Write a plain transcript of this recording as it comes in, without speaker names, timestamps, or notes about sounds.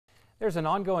There's an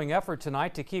ongoing effort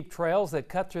tonight to keep trails that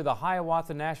cut through the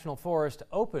Hiawatha National Forest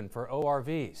open for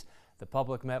ORVs. The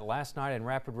public met last night in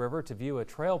Rapid River to view a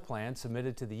trail plan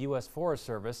submitted to the U.S. Forest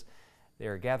Service. They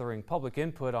are gathering public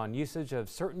input on usage of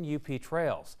certain UP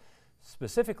trails,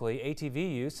 specifically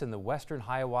ATV use in the western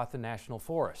Hiawatha National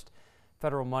Forest.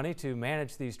 Federal money to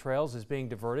manage these trails is being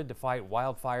diverted to fight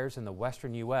wildfires in the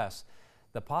western U.S.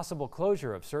 The possible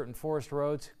closure of certain forest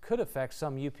roads could affect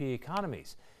some UP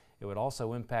economies. It would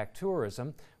also impact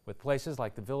tourism, with places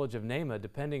like the village of Nema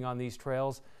depending on these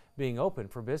trails being open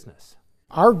for business.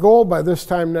 Our goal by this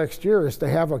time next year is to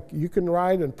have you can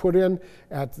ride and put in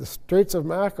at the Straits of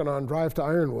Mackinac drive to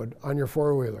Ironwood on your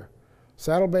four-wheeler.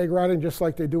 Saddlebag riding just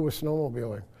like they do with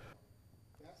snowmobiling.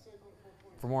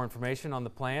 For more information on the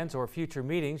plans or future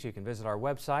meetings, you can visit our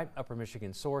website,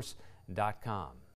 uppermichigansource.com.